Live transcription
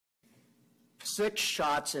6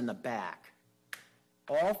 shots in the back,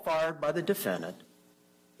 all fired by the defendant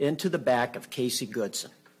into the back of Casey Goodson,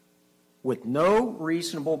 with no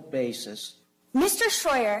reasonable basis. Mr.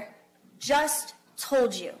 Schroyer just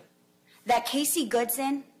told you that Casey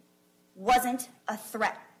Goodson wasn't a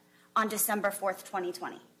threat on December 4th,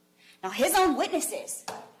 2020. Now, his own witnesses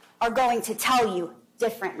are going to tell you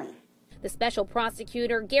differently. The special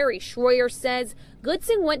prosecutor, Gary Schroyer, says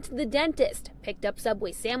Goodson went to the dentist, picked up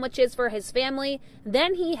Subway sandwiches for his family,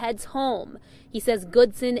 then he heads home. He says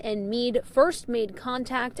Goodson and Meade first made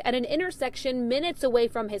contact at an intersection minutes away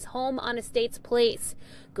from his home on Estates Place.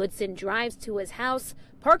 Goodson drives to his house,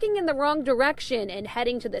 parking in the wrong direction and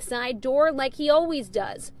heading to the side door like he always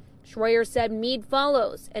does. Schroyer said Meade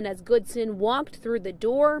follows, and as Goodson walked through the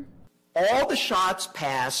door, all the shots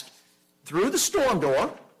passed through the storm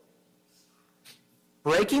door,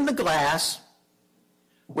 breaking the glass,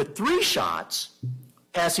 with 3 shots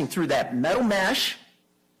passing through that metal mesh,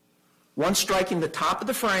 one striking the top of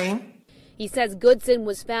the frame. He says Goodson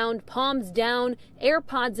was found palms down,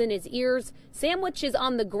 AirPods in his ears, sandwiches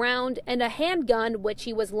on the ground, and a handgun, which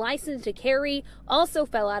he was licensed to carry, also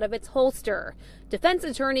fell out of its holster. Defense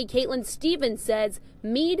attorney Caitlin Stevens says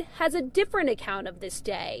Meade has a different account of this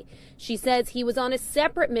day. She says he was on a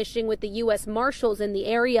separate mission with the U.S. Marshals in the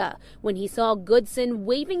area when he saw Goodson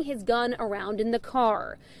waving his gun around in the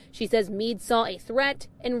car. She says Meade saw a threat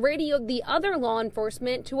and radioed the other law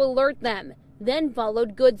enforcement to alert them, then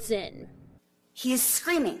followed Goodson. He is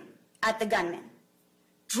screaming at the gunman,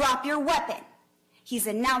 "Drop your weapon." He's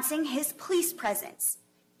announcing his police presence.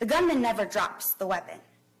 The gunman never drops the weapon.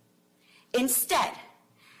 Instead,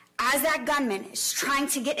 as that gunman is trying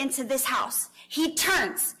to get into this house, he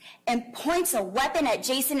turns and points a weapon at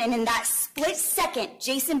Jason, and in that split second,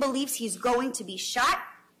 Jason believes he's going to be shot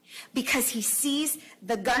because he sees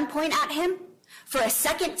the gun point at him for a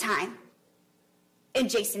second time, and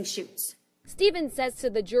Jason shoots. Stevens says to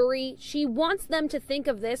the jury she wants them to think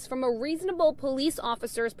of this from a reasonable police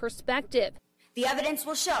officer's perspective. The evidence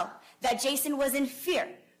will show that Jason was in fear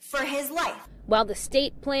for his life, while the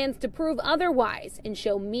state plans to prove otherwise and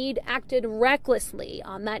show Meade acted recklessly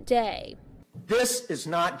on that day. This is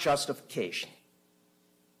not justification.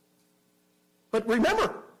 But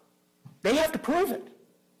remember, they have to prove it.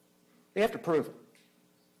 They have to prove it,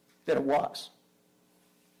 that it was.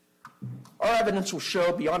 Our evidence will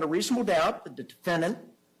show beyond a reasonable doubt that the defendant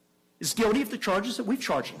is guilty of the charges that we've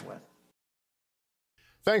charged him with.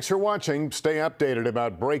 Thanks for watching. Stay updated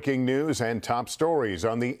about breaking news and top stories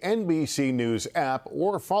on the NBC News app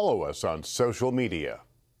or follow us on social media.